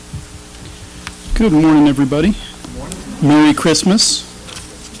Good morning, everybody. Merry Christmas.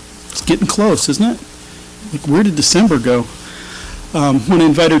 It's getting close, isn't it? Like, where did December go? Want to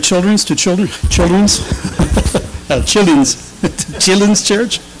invite our children's to Children's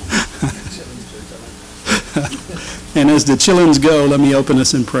Church. And as the children's go, let me open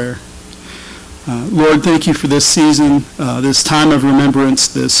us in prayer. Lord, thank you for this season, this time of remembrance,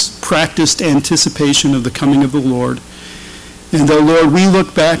 this practiced anticipation of the coming of the Lord. And though, Lord, we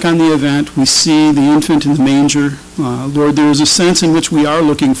look back on the event, we see the infant in the manger. Lord, there is a sense in which we are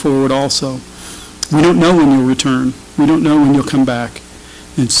looking forward also. We don't know when you'll return. We don't know when you'll come back.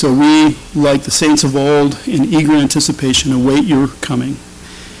 And so we, like the saints of old, in eager anticipation, await your coming.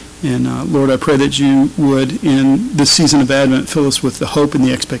 And Lord, I pray that you would, in this season of Advent, fill us with the hope and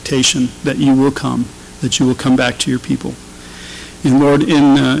the expectation that you will come, that you will come back to your people. And Lord,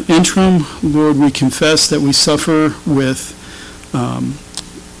 in interim, Lord, we confess that we suffer with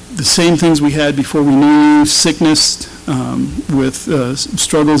the same things we had before we knew you, sickness, with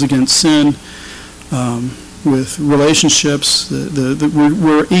struggles against sin, with relationships.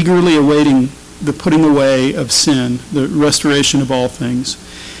 We're eagerly awaiting the putting away of sin, the restoration of all things.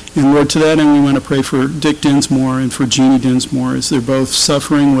 And Lord, to that end, we want to pray for Dick Dinsmore and for Jeannie Dinsmore as they're both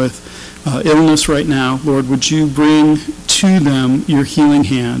suffering with illness right now. Lord, would you bring to them your healing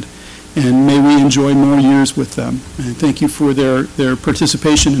hand? And may we enjoy more years with them. And thank you for their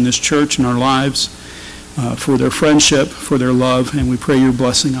participation in this church and our lives, for their friendship, for their love, and we pray your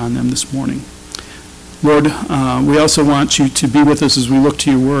blessing on them this morning. Lord, we also want you to be with us as we look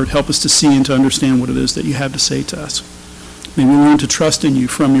to your word. Help us to see and to understand what it is that you have to say to us. May we learn to trust in you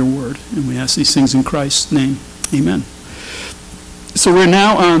from your word. And we ask these things in Christ's name. Amen. So we're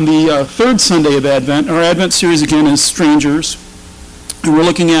now on the third Sunday of Advent. Our Advent series again is Strangers. And we're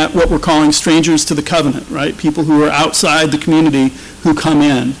looking at what we're calling strangers to the covenant, right? People who are outside the community who come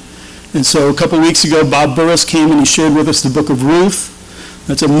in. And so a couple weeks ago, Bob Burris came and he shared with us the book of Ruth.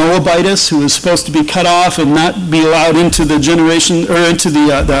 That's a Moabitess who is supposed to be cut off and not be allowed into the generation or into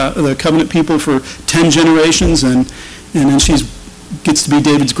the covenant people for 10 generations, and then she gets to be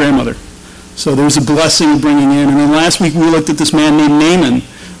David's grandmother. So there's a blessing of bringing in. And then last week we looked at this man named Naaman,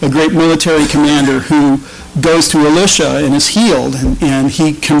 a great military commander who goes to Elisha and is healed, and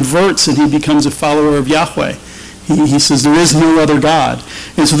he converts and he becomes a follower of Yahweh. He says there is no other God.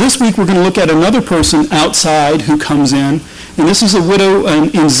 And so this week we're going to look at another person outside who comes in, and this is a widow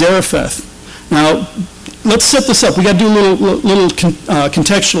in Zarephath. Now, let's set this up. We got to do a little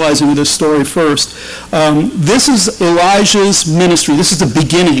contextualizing of this story first. This is Elijah's ministry. This is the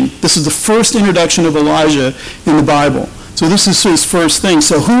beginning. This is the first introduction of Elijah in the Bible. So this is his first thing.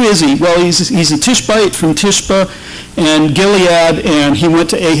 So who is he? Well, he's a Tishbite from Tishba and Gilead, and he went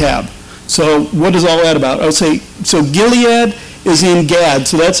to Ahab. So what is all that about? I would say, so Gilead is in Gad.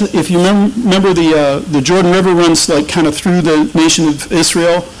 So that's, if you remember the Jordan River runs like kind of through the nation of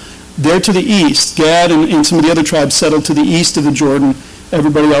Israel. They're to the east. Gad and some of the other tribes settled to the east of the Jordan,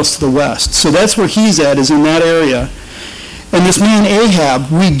 everybody else to the west. So that's where he's at, is in that area. And this man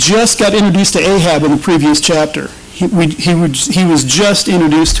Ahab, we just got introduced to Ahab in the previous chapter. He was just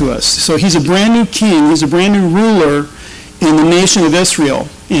introduced to us. So he's a brand new king. He's a brand new ruler in the nation of Israel.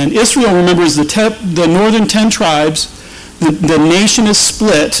 And Israel, remember, is the northern 10 tribes. The nation is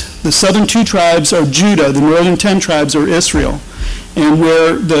split. The southern 2 tribes are Judah. The northern 10 tribes are Israel. And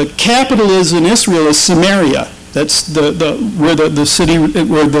where the capital is in Israel is Samaria. That's where the city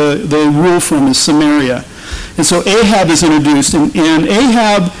where they rule from is Samaria. And so Ahab is introduced. And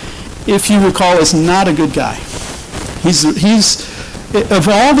Ahab, if you recall, is not a good guy. He's of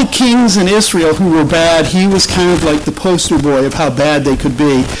all the kings in Israel who were bad, he was kind of like the poster boy of how bad they could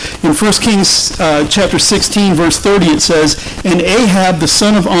be. In 1 Kings chapter 16, verse 30, it says, "And Ahab, the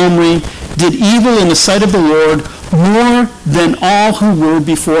son of Omri, did evil in the sight of the Lord more than all who were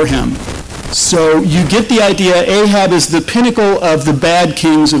before him." So you get the idea. Ahab is the pinnacle of the bad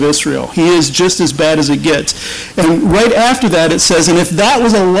kings of Israel. He is just as bad as it gets. And right after that it says, and if that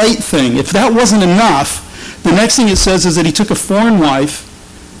was a light thing, if that wasn't enough, the next thing it says is that he took a foreign wife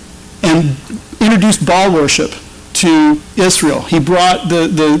and introduced Baal worship to Israel. He brought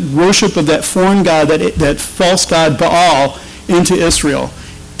the worship of that foreign god, that false god Baal, into Israel.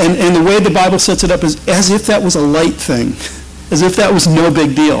 And the way the Bible sets it up is as if that was a light thing, as if that was no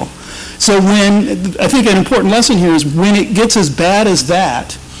big deal. So I think an important lesson here is when it gets as bad as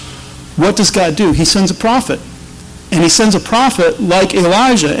that, what does God do? He sends a prophet. And he sends a prophet like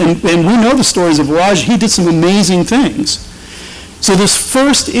Elijah. And we know the stories of Elijah. He did some amazing things. So this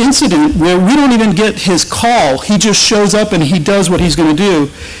first incident where we don't even get his call, he just shows up and he does what he's going to do.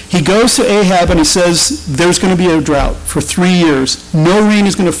 He goes to Ahab and he says, there's going to be a drought for 3 years. No rain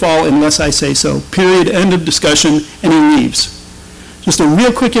is going to fall unless I say so. Period. End of discussion. And he leaves. Just a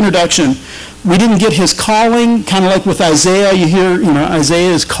real quick introduction. We didn't get his calling, kind of like with Isaiah. You hear,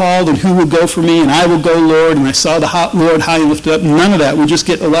 Isaiah is called, and who will go for me? And I will go, Lord. And I saw the Lord high and lifted up. None of that. We just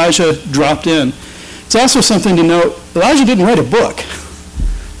get Elijah dropped in. It's also something to note, Elijah didn't write a book.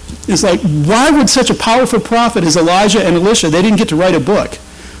 It's like, why would such a powerful prophet as Elijah and Elisha, they didn't get to write a book?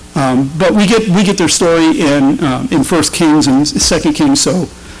 But we get their story in 1 Kings and 2 Kings, so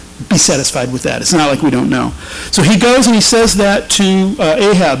be satisfied with that. It's not like we don't know. So he goes and he says that to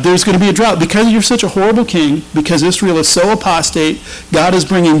Ahab, there's going to be a drought. Because you're such a horrible king, because Israel is so apostate, God is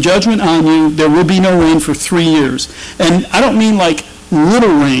bringing judgment on you, there will be no rain for 3 years. And I don't mean like little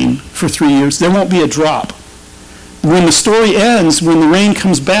rain for 3 years. There won't be a drop. When the story ends, when the rain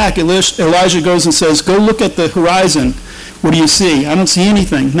comes back, Elijah goes and says, go look at the horizon. What do you see? I don't see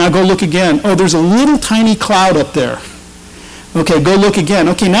anything. Now go look again. Oh, there's a little tiny cloud up there. Okay, go look again.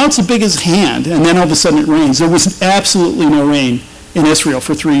 Okay, now it's as big as hand, and then all of a sudden it rains. There was absolutely no rain in Israel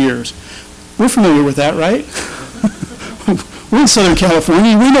for 3 years. We're familiar with that, right? We're in Southern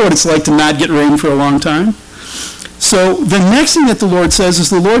California. We know what it's like to not get rain for a long time. So the next thing that the Lord says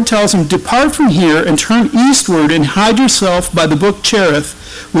is the Lord tells him, depart from here and turn eastward and hide yourself by the brook Cherith,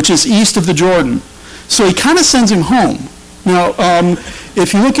 which is east of the Jordan. So he kind of sends him home. Now,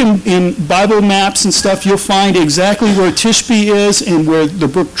 if you look in Bible maps and stuff, you'll find exactly where Tishbe is and where the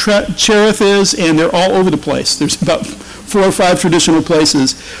brook Cherith is, and they're all over the place. There's about 4 or 5 traditional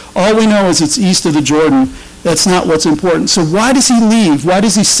places. All we know is it's east of the Jordan. That's not what's important. So why does he leave? Why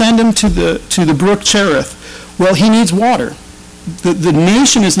does he send him to the brook Cherith? Well, he needs water. The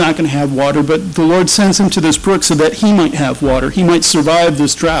nation is not going to have water, but the Lord sends him to this brook so that he might have water. He might survive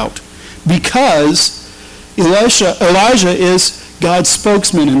this drought. Because Elijah is God's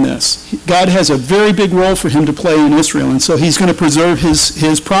spokesman in this. God has a very big role for him to play in Israel, and so he's going to preserve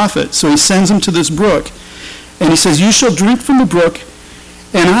his prophet. So he sends him to this brook, and he says, you shall drink from the brook,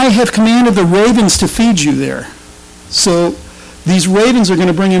 and I have commanded the ravens to feed you there. So these ravens are going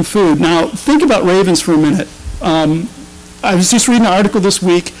to bring him food. Now, think about ravens for a minute. I was just reading an article this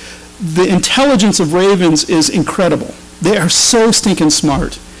week. The intelligence of ravens is incredible. They are so stinking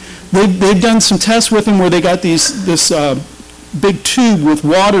smart. They've done some tests with them where they got this big tube with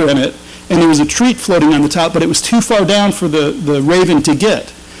water in it, and there was a treat floating on the top, but it was too far down for the raven to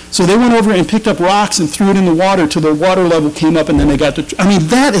get. So they went over and picked up rocks and threw it in the water till the water level came up, and then they got to... I mean,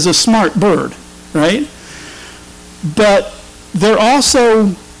 that is a smart bird, right? But they're also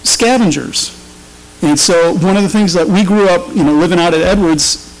scavengers. And so one of the things that we grew up, living out at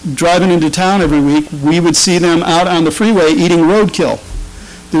Edwards, driving into town every week, we would see them out on the freeway eating roadkill.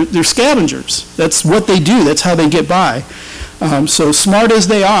 They're scavengers. That's what they do. That's how they get by. So smart as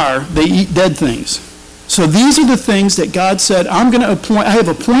they are, they eat dead things. So these are the things that God said, I have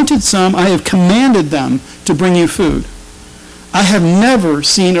appointed some, I have commanded them to bring you food. I have never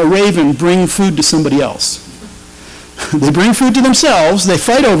seen a raven bring food to somebody else. They bring food to themselves, they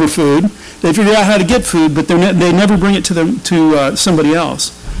fight over food, they figure out how to get food, but they never bring it to somebody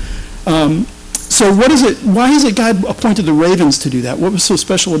else. So what is it? Why is it God appointed the ravens to do that? What was so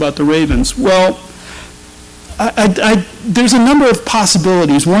special about the ravens? Well, there's a number of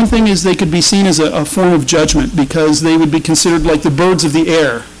possibilities. One thing is they could be seen as a form of judgment because they would be considered like the birds of the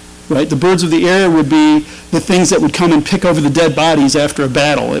air, right? The birds of the air would be the things that would come and pick over the dead bodies after a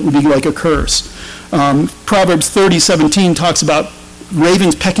battle. It would be like a curse. Proverbs 30:17 talks about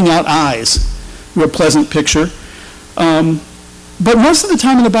ravens pecking out eyes. Real pleasant picture. But most of the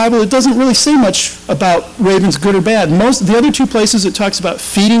time in the Bible, it doesn't really say much about ravens, good or bad. The other 2 places it talks about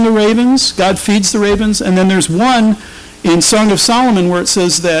feeding the ravens. God feeds the ravens. And then there's one in Song of Solomon where it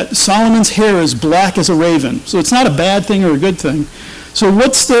says that Solomon's hair is black as a raven. So it's not a bad thing or a good thing. So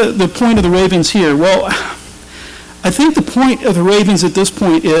what's the point of the ravens here? Well, I think the point of the ravens at this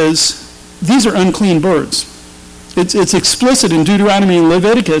point is these are unclean birds. It's explicit in Deuteronomy and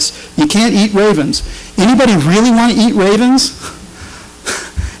Leviticus. You can't eat ravens. Anybody really want to eat ravens?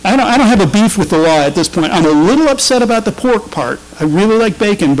 I don't have a beef with the law at this point. I'm a little upset about the pork part. I really like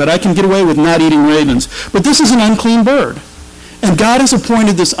bacon, but I can get away with not eating ravens. But this is an unclean bird. And God has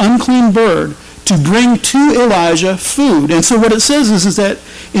appointed this unclean bird to bring to Elijah food. And so what it says is that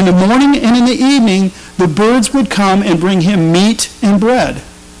in the morning and in the evening, the birds would come and bring him meat and bread.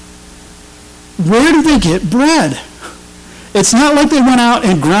 Where do they get bread? It's not like they went out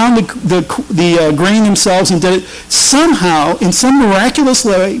and ground the grain themselves and did it. Somehow, in some miraculous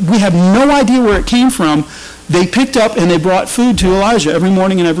way, we have no idea where it came from. they picked up and they brought food to Elijah every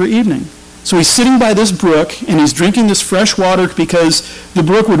morning and every evening. So he's sitting by this brook, and he's drinking this fresh water because the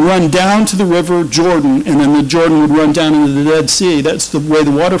brook would run down to the river Jordan, and then the Jordan would run down into the Dead Sea. That's the way the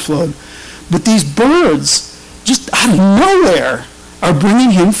water flowed. But these birds, just out of nowhere, are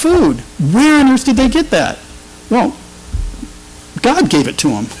bringing him food. Where on earth did they get that? Well, God gave it to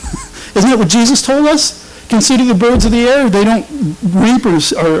them. Isn't that what Jesus told us? Consider the birds of the air. They don't reap or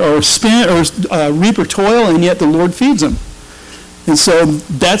spin or reap or toil, and yet the Lord feeds them. And so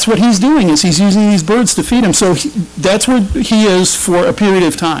that's what he's doing, is he's using these birds to feed him. So that's where he is for a period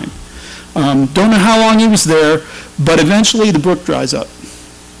of time. Don't know how long he was there, but eventually the brook dries up.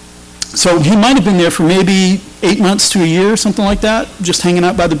 So he might have been there for maybe 8 months to a year, something like that, just hanging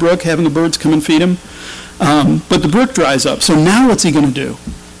out by the brook, having the birds come and feed him. But the brook dries up. So now what's he going to do?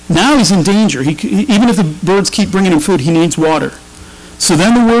 Now he's in danger. Even if the birds keep bringing him food, he needs water. So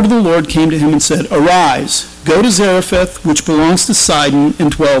then the word of the Lord came to him and said, "Arise, go to Zarephath, which belongs to Sidon, and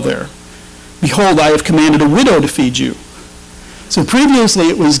dwell there. Behold, I have commanded a widow to feed you." So previously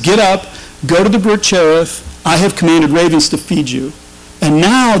it was, get up, go to the brook Cherith, I have commanded ravens to feed you. And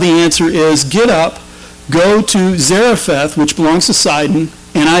now the answer is, get up, go to Zarephath, which belongs to Sidon,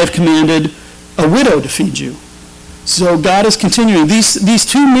 and I have commanded a widow to feed you. So God is continuing. These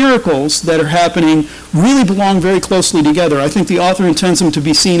two miracles that are happening really belong very closely together. I think the author intends them to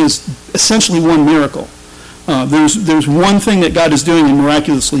be seen as essentially one miracle. There's one thing that God is doing in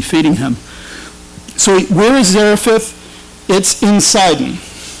miraculously feeding him. So where is Zarephath? It's in Sidon.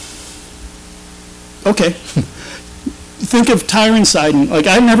 Okay. Think of Tyre and Sidon. Like,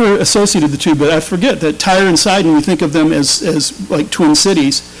 I've never associated the two, but I forget that Tyre and Sidon, we think of them as like twin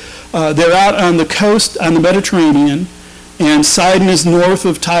cities. They're out on the coast on the Mediterranean, and Sidon is north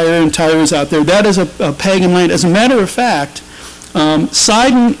of Tyre, and Tyre is out there. That is a pagan land. As a matter of fact,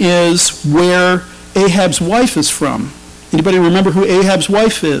 Sidon is where Ahab's wife is from. Anybody remember who Ahab's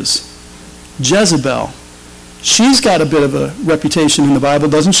wife is? Jezebel. She's got a bit of a reputation in the Bible,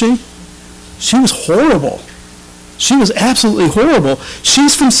 doesn't she? She was horrible. She was absolutely horrible.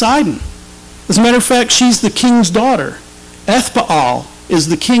 She's from Sidon. As a matter of fact, she's the king's daughter. Ethbaal is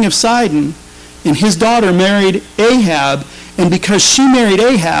the king of Sidon, and his daughter married Ahab, and because she married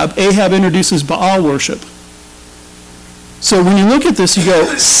Ahab, Ahab introduces Baal worship. So when you look at this, you go,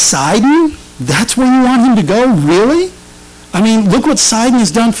 Sidon? That's where you want him to go? Really? I mean, look what Sidon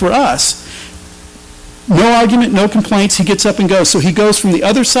has done for us. No argument, no complaints. He gets up and goes. So he goes from the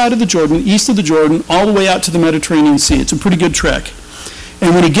other side of the Jordan, east of the Jordan, all the way out to the Mediterranean Sea. It's a pretty good trek.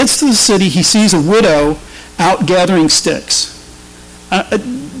 And when he gets to the city, he sees a widow out gathering sticks.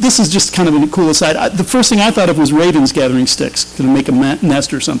 This is just kind of a cool aside. The first thing I thought of was ravens gathering sticks to make a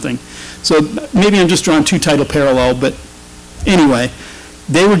nest or something. So maybe I'm just drawing too tight a parallel, but anyway,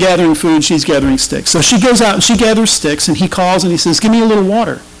 they were gathering food, she's gathering sticks. So she goes out and she gathers sticks, and he calls and he says, "Give me a little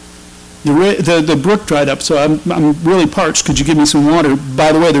water. The brook dried up, so I'm really parched. Could you give me some water?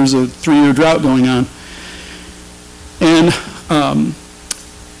 By the way, there's a 3-year drought going on." And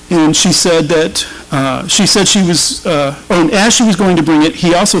she said that she was, and as she was going to bring it,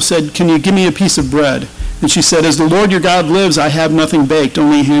 he also said, "Can you give me a piece of bread?" And she said, "As the Lord your God lives, I have nothing baked,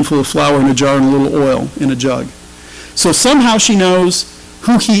 only a handful of flour in a jar and a little oil in a jug." So somehow she knows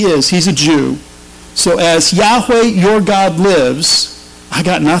who he is. He's a Jew. So as Yahweh your God lives, I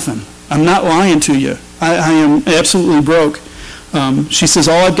got nothing. I'm not lying to you. I am absolutely broke. She says,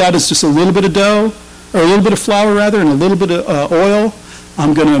 all I've got is just a little bit of dough, or a little bit of flour rather, and a little bit of oil.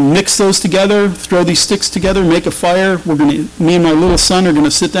 I'm going to mix those together, throw these sticks together, make a fire. Me and my little son are going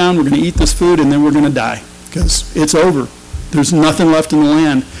to sit down, we're going to eat this food, and then we're going to die, because it's over. There's nothing left in the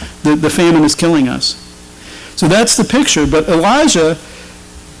land. The famine is killing us. So that's the picture. But Elijah,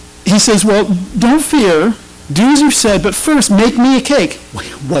 he says, well, don't fear. Do as you said, but first make me a cake.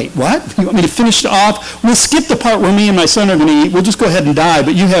 Wait, what? You want me to finish it off? We'll skip the part where me and my son are going to eat. We'll just go ahead and die,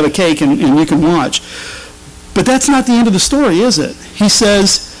 but you have a cake and you can watch. But that's not the end of the story, is it? He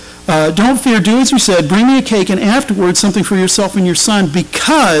says, don't fear, do as you said, bring me a cake, and afterwards something for yourself and your son,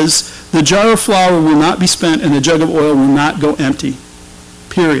 because the jar of flour will not be spent and the jug of oil will not go empty.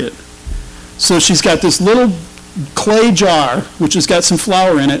 Period. So she's got this little clay jar, which has got some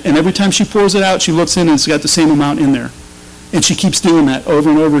flour in it, and every time she pours it out, she looks in and it's got the same amount in there. And she keeps doing that over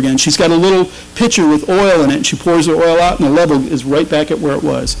and over again. She's got a little pitcher with oil in it, and she pours the oil out, and the level is right back at where it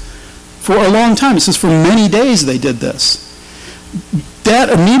was. For a long time, it says for many days they did this. That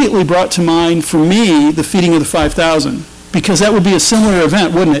immediately brought to mind, for me, the feeding of the 5,000. Because that would be a similar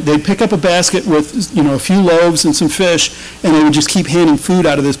event, wouldn't it? They'd pick up a basket with, a few loaves and some fish, and they would just keep handing food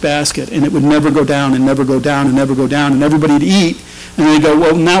out of this basket, and it would never go down and never go down and never go down, and everybody would eat And they go,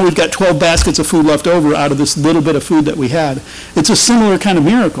 well, now we've got 12 baskets of food left over out of this little bit of food that we had. It's a similar kind of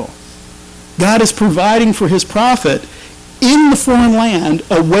miracle. God is providing for his prophet in the foreign land,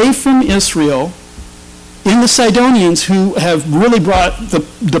 away from Israel, in the Sidonians who have really brought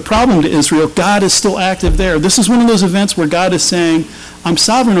the problem to Israel. God is still active there. This is one of those events where God is saying, I'm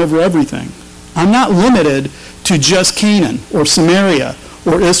sovereign over everything. I'm not limited to just Canaan or Samaria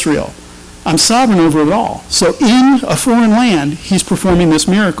or Israel. I'm sovereign over it all. So in a foreign land, he's performing this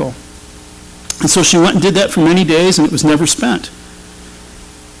miracle. And so she went and did that for many days, and it was never spent.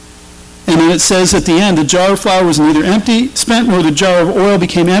 And then it says at the end, the jar of flour was neither spent, nor the jar of oil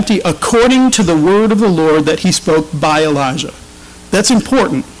became empty, according to the word of the Lord that he spoke by Elijah. That's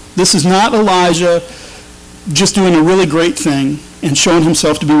important. This is not Elijah just doing a really great thing and showing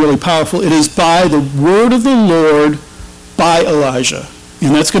himself to be really powerful. It is by the word of the Lord by Elijah.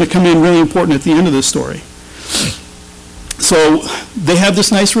 And that's going to come in really important at the end of this story. So they have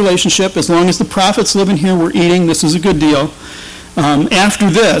this nice relationship. As long as the prophets living here were eating, this is a good deal. After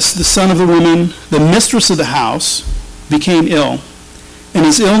this, the son of the woman, the mistress of the house, became ill. And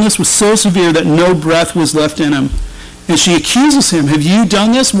his illness was so severe that no breath was left in him. And she accuses him, have you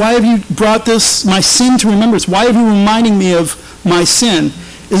done this? Why have you brought this, my sin, to remembrance? Why are you reminding me of my sin?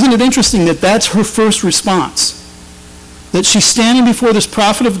 Isn't it interesting that that's her first response? That she's standing before this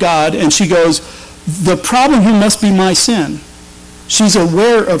prophet of God and she goes, the problem here must be my sin. She's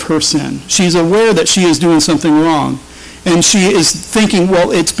aware of her sin. She's aware that she is doing something wrong. And she is thinking,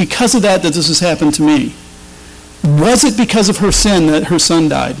 well, it's because of that this has happened to me. Was it because of her sin that her son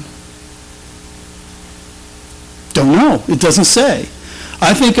died? Don't know. It doesn't say.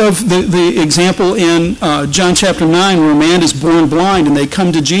 I think of the example in John chapter 9 where a man is born blind and they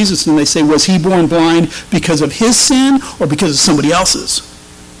come to Jesus and they say, was he born blind because of his sin or because of somebody else's?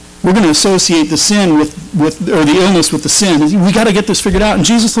 We're going to associate the sin or the illness with the sin. We got to get this figured out. And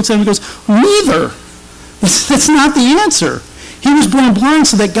Jesus looks at him and goes, neither. That's not the answer. He was born blind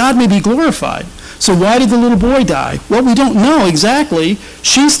so that God may be glorified. So why did the little boy die? Well, we don't know exactly.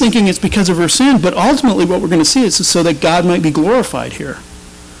 She's thinking it's because of her sin, but ultimately what we're going to see is so that God might be glorified here.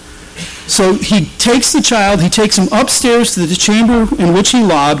 So he takes the child, he takes him upstairs to the chamber in which he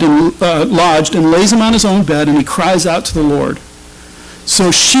lodged and lays him on his own bed, and he cries out to the Lord.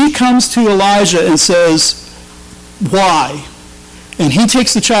 So she comes to Elijah and says, why? And he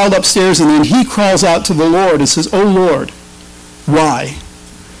takes the child upstairs, and then he crawls out to the Lord and says, oh Lord, why?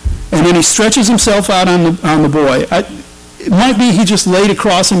 And then he stretches himself out on the boy. It might be he just laid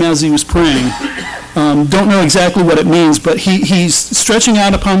across him as he was praying. Don't know exactly what it means, but he's stretching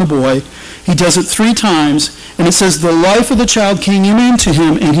out upon the boy. He does it 3 times, and it says the life of the child came into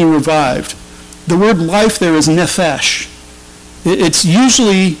him, and he revived. The word life there is nephesh. It's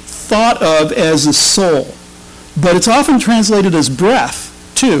usually thought of as a soul, but it's often translated as breath,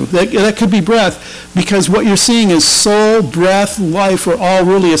 too. That could be breath, because what you're seeing is soul, breath, life are all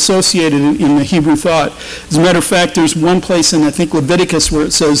really associated in the Hebrew thought. As a matter of fact, there's one place in, I think, Leviticus where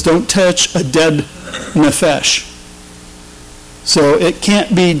it says, don't touch a dead nephesh. So it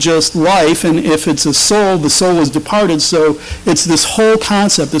can't be just life, and if it's a soul, the soul is departed, so it's this whole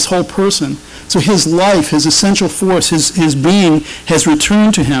concept, this whole person. So his life, his essential force, his being has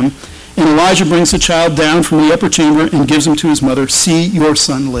returned to him. And Elijah brings the child down from the upper chamber and gives him to his mother. See, your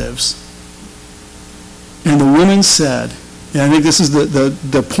son lives. And the woman said, and I think this is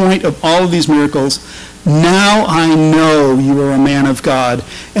the point of all of these miracles, now I know you are a man of God,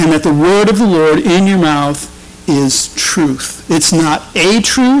 and that the word of the Lord in your mouth is truth. It's not a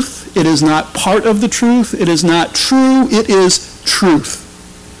truth. It is not part of the truth. It is not true. It is truth.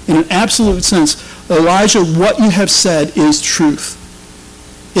 In an absolute sense, Elijah, what you have said is truth.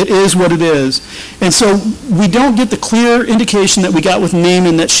 It is what it is. And so we don't get the clear indication that we got with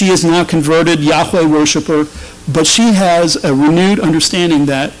Naaman that she is now converted Yahweh worshiper, but she has a renewed understanding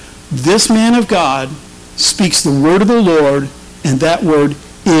that this man of God speaks the word of the Lord, and that word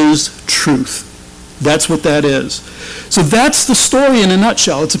is truth. That's what that is. So that's the story in a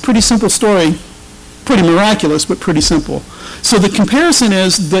nutshell. It's a pretty simple story, pretty miraculous, but pretty simple. So the comparison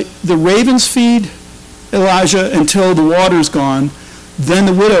is that the ravens feed Elijah until the water's gone, then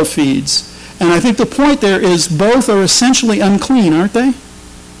the widow feeds. And I think the point there is both are essentially unclean, aren't they?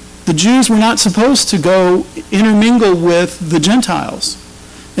 The Jews were not supposed to go intermingle with the Gentiles.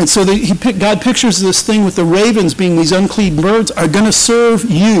 And so God pictures this thing with the ravens being these unclean birds are going to serve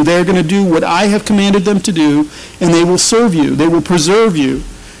you. They're going to do what I have commanded them to do, and they will serve you. They will preserve you.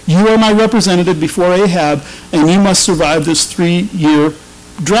 You are my representative before Ahab, and you must survive this 3-year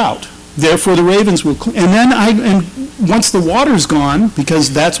drought. Therefore the ravens will clean. And then once the water's gone,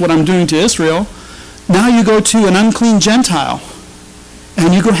 because that's what I'm doing to Israel, now you go to an unclean Gentile.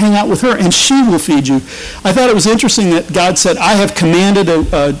 and you go hang out with her, and she will feed you. I thought it was interesting that God said, I have commanded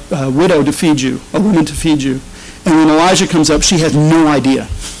a widow to feed you, a woman to feed you. And when Elijah comes up, she has no idea.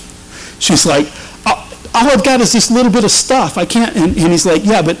 She's like, all I've got is this little bit of stuff. I can't, and he's like,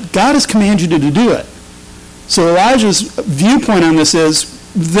 yeah, but God has commanded you to do it. So Elijah's viewpoint on this is,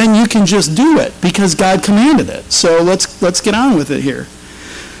 then you can just do it because God commanded it. So let's get on with it here.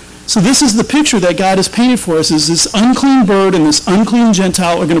 So this is the picture that God has painted for us, is this unclean bird and this unclean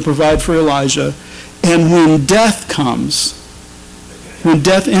Gentile are going to provide for Elijah. And when death comes, when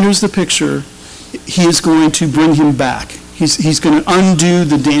death enters the picture, he is going to bring him back. He's going to undo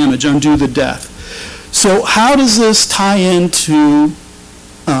the damage, undo the death. So how does this tie into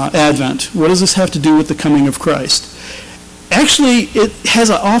Advent? What does this have to do with the coming of Christ? Actually, it has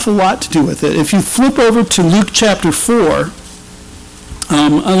an awful lot to do with it. If you flip over to Luke chapter 4,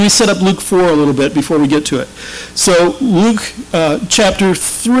 let me set up Luke 4 a little bit before we get to it. So Luke chapter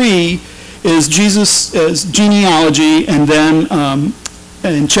 3 is Jesus' genealogy, and then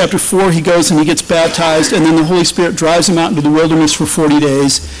in chapter 4 he goes and he gets baptized, and then the Holy Spirit drives him out into the wilderness for 40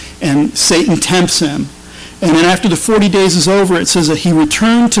 days, and Satan tempts him. And then after the 40 days is over, it says that he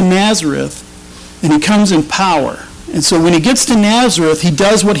returned to Nazareth, and he comes in power. And so when he gets to Nazareth, he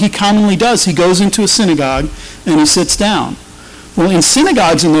does what he commonly does. He goes into a synagogue, and he sits down. Well, in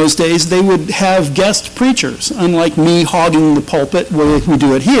synagogues in those days, they would have guest preachers. Unlike me hogging the pulpit where we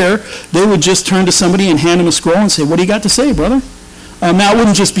do it here, they would just turn to somebody and hand him a scroll and say, what do you got to say, brother? Now, it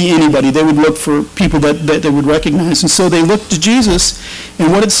wouldn't just be anybody. They would look for people that they would recognize. And so they looked to Jesus,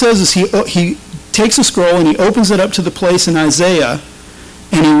 and what it says is he takes a scroll and he opens it up to the place in Isaiah,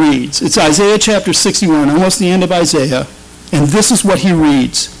 and he reads. It's Isaiah chapter 61, almost the end of Isaiah, and this is what he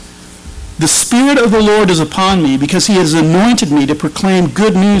reads. The Spirit of the Lord is upon me, because he has anointed me to proclaim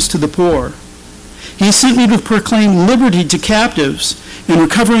good news to the poor. He has sent me to proclaim liberty to captives and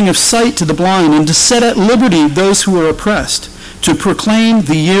recovering of sight to the blind, and to set at liberty those who are oppressed, to proclaim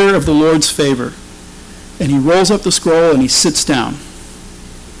the year of the Lord's favor. And he rolls up the scroll and he sits down.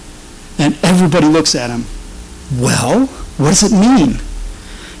 And everybody looks at him. Well, what does it mean?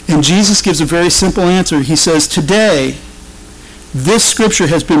 And Jesus gives a very simple answer. He says, today, this scripture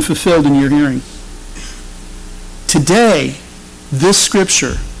has been fulfilled in your hearing. Today, this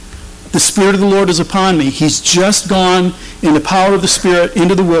scripture, the Spirit of the Lord is upon me. He's just gone in the power of the Spirit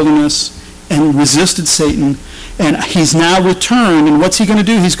into the wilderness and resisted Satan. And he's now returned. And what's he going to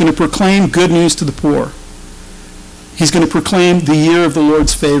do? He's going to proclaim good news to the poor. He's going to proclaim the year of the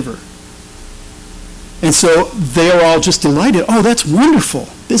Lord's favor. And so they are all just delighted. Oh, that's wonderful.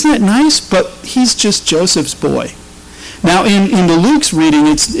 Isn't that nice? But he's just Joseph's boy. Now, in the Luke's reading,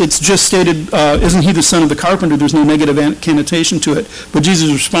 it's just stated, isn't he the son of the carpenter? There's no negative connotation to it. But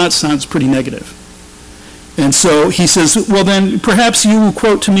Jesus' response sounds pretty negative. And so he says, well, then perhaps you will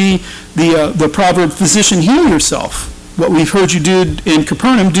quote to me the proverb, physician, heal yourself. What we've heard you do in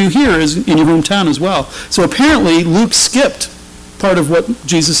Capernaum, do here in your hometown as well. So apparently Luke skipped part of what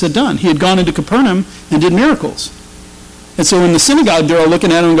Jesus had done. He had gone into Capernaum and did miracles. And so in the synagogue, they're all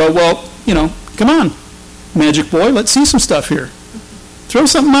looking at him and go, well, come on, magic boy, let's see some stuff here. Throw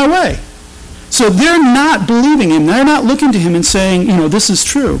something my way. So they're not believing him. They're not looking to him and saying, this is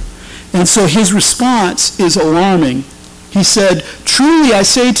true. And so his response is alarming. He said, truly I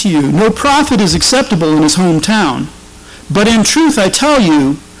say to you, no prophet is acceptable in his hometown. But in truth I tell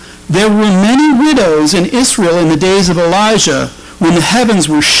you, there were many widows in Israel in the days of Elijah, when the heavens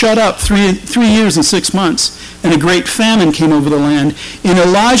were shut up 3 years and 6 months, and a great famine came over the land. And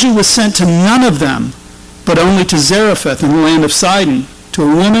Elijah was sent to none of them, but only to Zarephath in the land of Sidon, to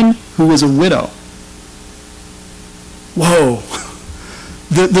a woman who was a widow. Whoa.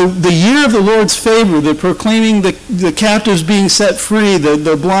 The year of the Lord's favor, the proclaiming the captives being set free,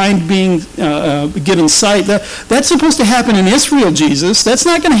 the blind being given sight, that's supposed to happen in Israel, Jesus. That's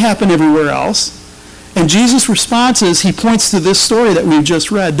not going to happen everywhere else. And Jesus' response is, he points to this story that we've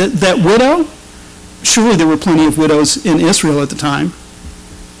just read. That widow, surely there were plenty of widows in Israel at the time.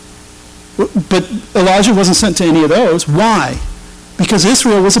 But Elijah wasn't sent to any of those. Why? Because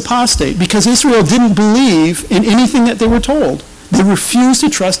Israel was apostate. Because Israel didn't believe in anything that they were told. They refused to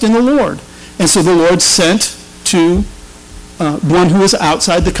trust in the Lord. And so the Lord sent to one who was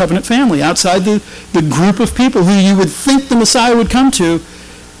outside the covenant family, outside the group of people who you would think the Messiah would come to,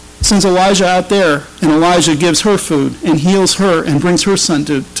 sends Elijah out there, and Elijah gives her food and heals her and brings her son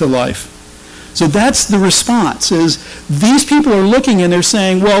to life. So that's the response, is these people are looking and they're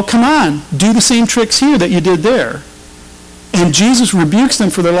saying, well, come on, do the same tricks here that you did there. And Jesus rebukes them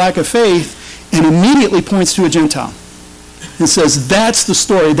for their lack of faith and immediately points to a Gentile and says, that's the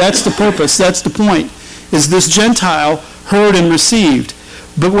story, that's the purpose, that's the point, is this Gentile heard and received.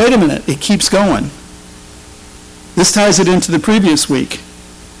 But wait a minute, it keeps going. This ties it into the previous week.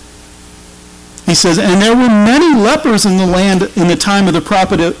 He says, and there were many lepers in the land in the time of the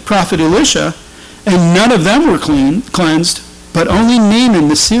prophet Elisha, and none of them were cleansed, but only Naaman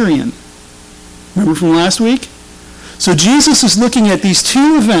the Syrian. Remember from last week? So Jesus is looking at these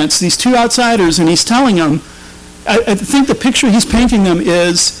two events, these two outsiders, and he's telling them, I think the picture he's painting them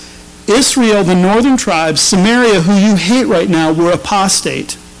is Israel, the northern tribes, Samaria, who you hate right now, were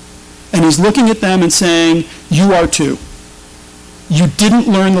apostate. And he's looking at them and saying, you are too. You didn't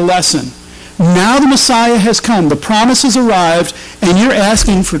learn the lesson. Now the Messiah has come. The promise has arrived, and you're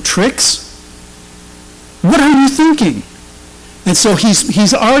asking for tricks? What are you thinking? And so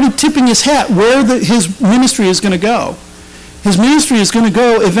he's already tipping his hat where his ministry is going to go. His ministry is going to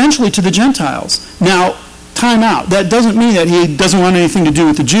go eventually to the Gentiles. Now, time out. That doesn't mean that he doesn't want anything to do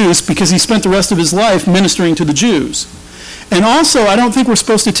with the Jews, because he spent the rest of his life ministering to the Jews. And also, I don't think we're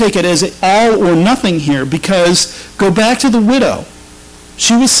supposed to take it as all or nothing here, because go back to the widow.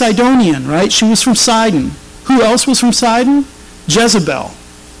 She was Sidonian, right? She was from Sidon. Who else was from Sidon? Jezebel.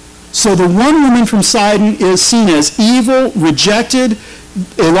 So the one woman from Sidon is seen as evil, rejected.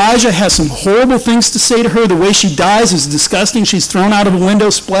 Elijah has some horrible things to say to her. The way she dies is disgusting. She's thrown out of a window,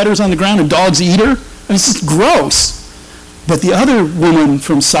 splatters on the ground, and dogs eat her. I mean, it's just gross. But the other woman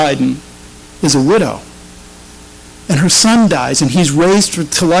from Sidon is a widow. And her son dies, and he's raised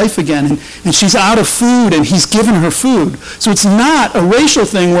to life again, and she's out of food, and he's given her food. So it's not a racial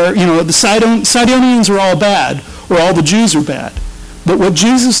thing where, the Sidonians are all bad, or all the Jews are bad. But what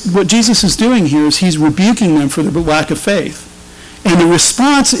Jesus is doing here is he's rebuking them for their lack of faith. And the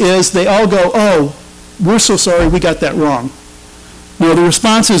response is they all go, oh, we're so sorry, we got that wrong. No, the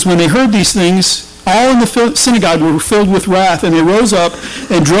response is when they heard these things, all in the synagogue were filled with wrath, and they rose up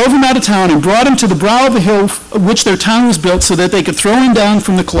and drove him out of town and brought him to the brow of a hill which their town was built, so that they could throw him down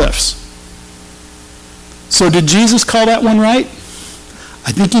from the cliffs. So did Jesus call that one right?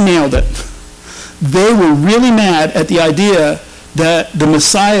 I think he nailed it. They were really mad at the idea that the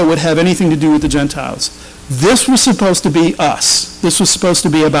Messiah would have anything to do with the Gentiles. This was supposed to be us. This was supposed to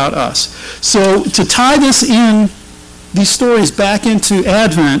be about us. So to tie these stories back into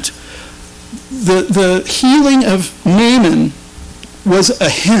Advent, the healing of Naaman was a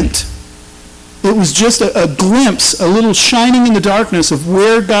hint. It was just a glimpse, a little shining in the darkness of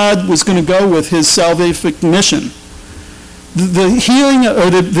where God was going to go with his salvific mission. The healing or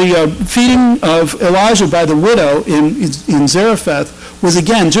the feeding of Elijah by the widow in Zarephath was,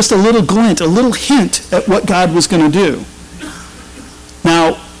 again, just a little glint, a little hint at what God was going to do.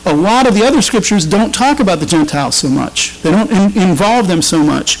 Now, a lot of the other scriptures don't talk about the Gentiles so much. They don't involve them so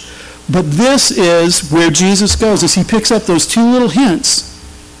much. But this is where Jesus goes, as he picks up those two little hints,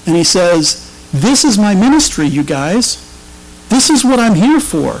 and he says, this is my ministry, you guys. This is what I'm here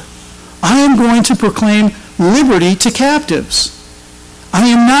for. I am going to proclaim liberty to captives. I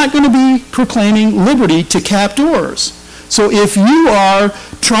am not going to be proclaiming liberty to captors. So if you are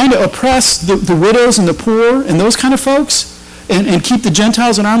trying to oppress the widows and the poor and those kind of folks and keep the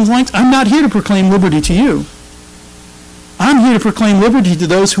Gentiles at arm's length, I'm not here to proclaim liberty to you. I'm here to proclaim liberty to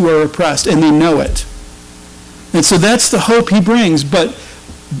those who are oppressed, and they know it. And so that's the hope he brings. But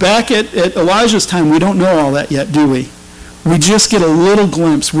back at Elijah's time, we don't know all that yet, do we? We just get a little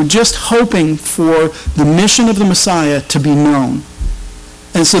glimpse. We're just hoping for the mission of the Messiah to be known.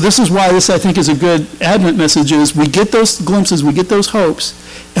 And so this is why this, I think, is a good Advent message, is we get those glimpses, we get those hopes,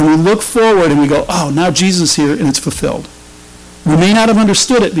 and we look forward and we go, oh, now Jesus is here and it's fulfilled. We may not have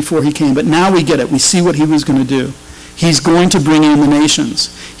understood it before he came, but now we get it. We see what he was going to do. He's going to bring in the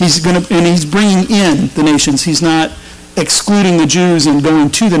nations. He's bringing in the nations. He's not excluding the Jews and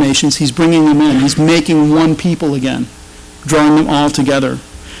going to the nations. He's bringing them in. He's making one people again, drawing them all together.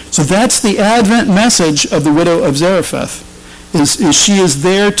 So that's the Advent message of the widow of Zarephath, is she is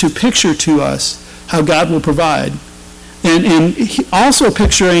there to picture to us how God will provide. And also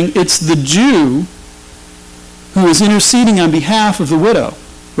picturing it's the Jew who is interceding on behalf of the widow,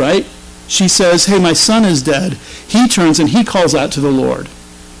 right? She says, hey, my son is dead. He turns and he calls out to the Lord.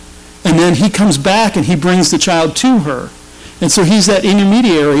 And then he comes back and he brings the child to her. And so he's that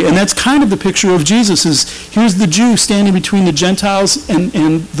intermediary. And that's kind of the picture of Jesus, is here's the Jew standing between the Gentiles and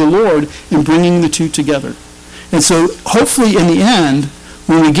the Lord and bringing the two together. And so hopefully in the end,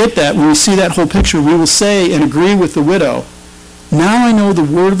 when we get that, when we see that whole picture, we will say and agree with the widow, now I know the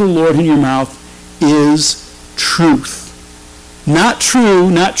word of the Lord in your mouth is truth. Not true,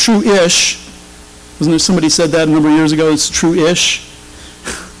 not true-ish. Wasn't there somebody said that a number of years ago? It's true-ish.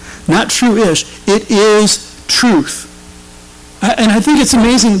 Not true-ish. It is truth. And I think it's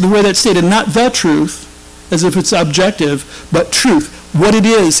amazing the way that's stated. Not the truth, as if it's objective, but truth. what it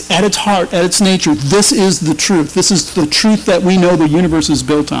is at its heart, at its nature. This is the truth. This is the truth that we know the universe is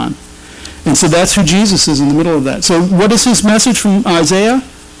built on. And so that's who Jesus is in the middle of that. So what is his message from Isaiah?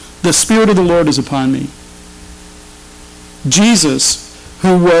 The Spirit of the Lord is upon me. Jesus,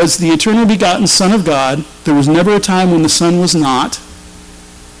 who was the eternal begotten Son of God, there was never a time when the Son was not.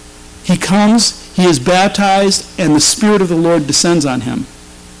 He comes, he is baptized, and the Spirit of the Lord descends on him.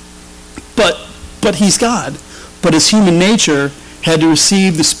 But he's God. But his human nature had to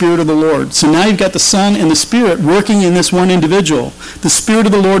receive the Spirit of the Lord. So now you've got the Son and the Spirit working in this one individual. The Spirit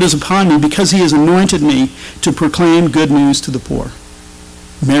of the Lord is upon me because he has anointed me to proclaim good news to the poor.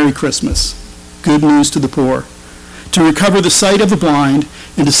 Merry Christmas. Good news to the poor. To recover the sight of the blind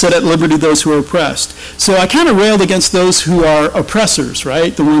and to set at liberty those who are oppressed. So I kind of railed against those who are oppressors,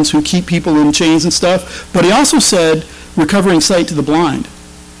 right? The ones who keep people in chains and stuff. But he also said recovering sight to the blind.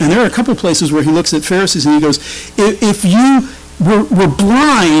 And there are a couple of places where he looks at Pharisees and he goes, if you were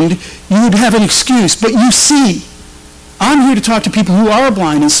blind, you would have an excuse, but you see. I'm here to talk to people who are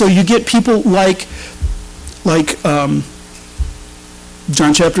blind. And so you get people like John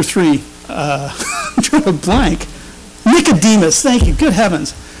chapter 3. I'm drawing a blank. Nicodemus, thank you. Good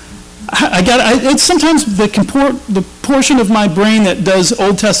heavens. It's sometimes the portion of my brain that does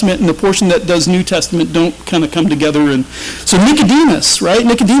Old Testament and the portion that does New Testament don't kind of come together. And so Nicodemus, right?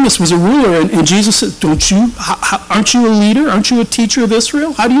 Nicodemus was a ruler, and Jesus said, aren't you a leader? Aren't you a teacher of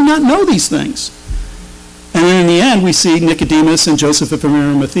Israel? How do you not know these things? And then in the end, we see Nicodemus and Joseph of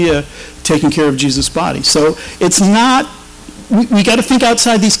Arimathea taking care of Jesus' body. So it's not, we got to think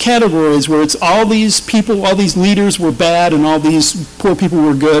outside these categories where it's all these people, all these leaders were bad and all these poor people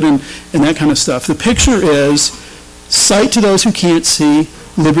were good and that kind of stuff. The picture is sight to those who can't see,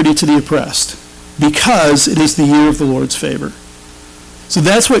 liberty to the oppressed, because it is the year of the Lord's favor. So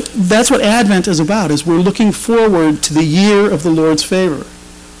that's what Advent is about, is we're looking forward to the year of the Lord's favor.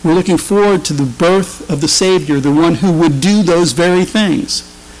 We're looking forward to the birth of the Savior, the one who would do those very things,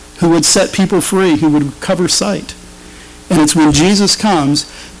 who would set people free, who would recover sight. And it's when Jesus comes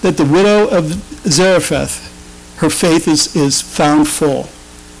that the widow of Zarephath, her faith is found full.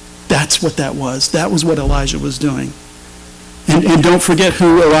 That's what that was. That was what Elijah was doing. And don't forget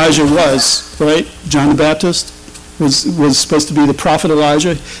who Elijah was, right? John the Baptist was supposed to be the prophet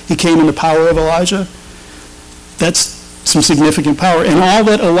Elijah. He came in the power of Elijah. That's some significant power. And all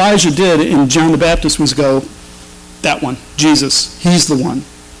that Elijah did in John the Baptist was go, that one, Jesus, he's the one.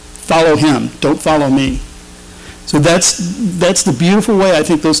 Follow him. Don't follow me. So that's the beautiful way I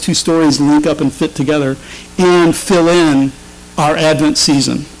think those two stories link up and fit together and fill in our Advent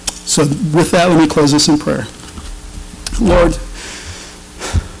season. So with that, let me close this in prayer. Lord,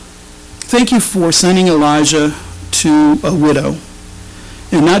 thank you for sending Elijah to a widow.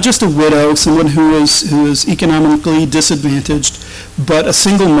 And not just a widow, someone who is economically disadvantaged, but a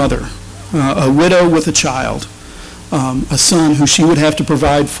single mother, a widow with a child, a son who she would have to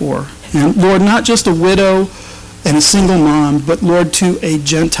provide for. And Lord, not just a widow and a single mom, but Lord, to a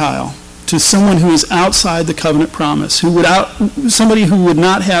Gentile, to someone who is outside the covenant promise, somebody who would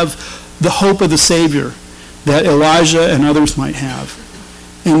not have the hope of the Savior that Elijah and others might have.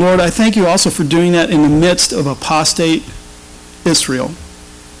 And Lord, I thank you also for doing that in the midst of apostate Israel,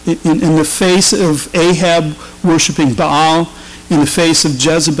 in the face of Ahab worshiping Baal, in the face of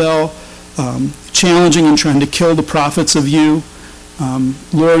Jezebel challenging and trying to kill the prophets of you.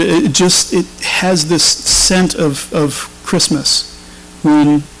 Lord, it has this scent of Christmas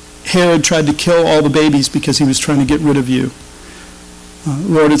when Herod tried to kill all the babies because he was trying to get rid of you.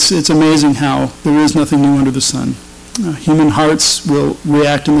 Lord, it's amazing how there is nothing new under the sun. Human hearts will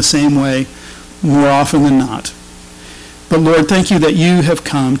react in the same way more often than not. But Lord, thank you that you have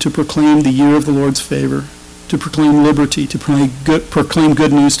come to proclaim the year of the Lord's favor, to proclaim liberty, to proclaim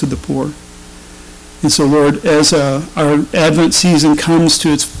good news to the poor. And so, Lord, as our Advent season comes to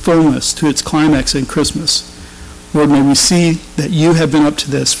its fullness, to its climax in Christmas, Lord, may we see that you have been up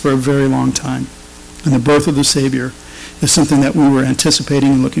to this for a very long time. And the birth of the Savior is something that we were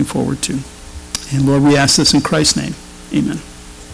anticipating and looking forward to. And Lord, we ask this in Christ's name. Amen.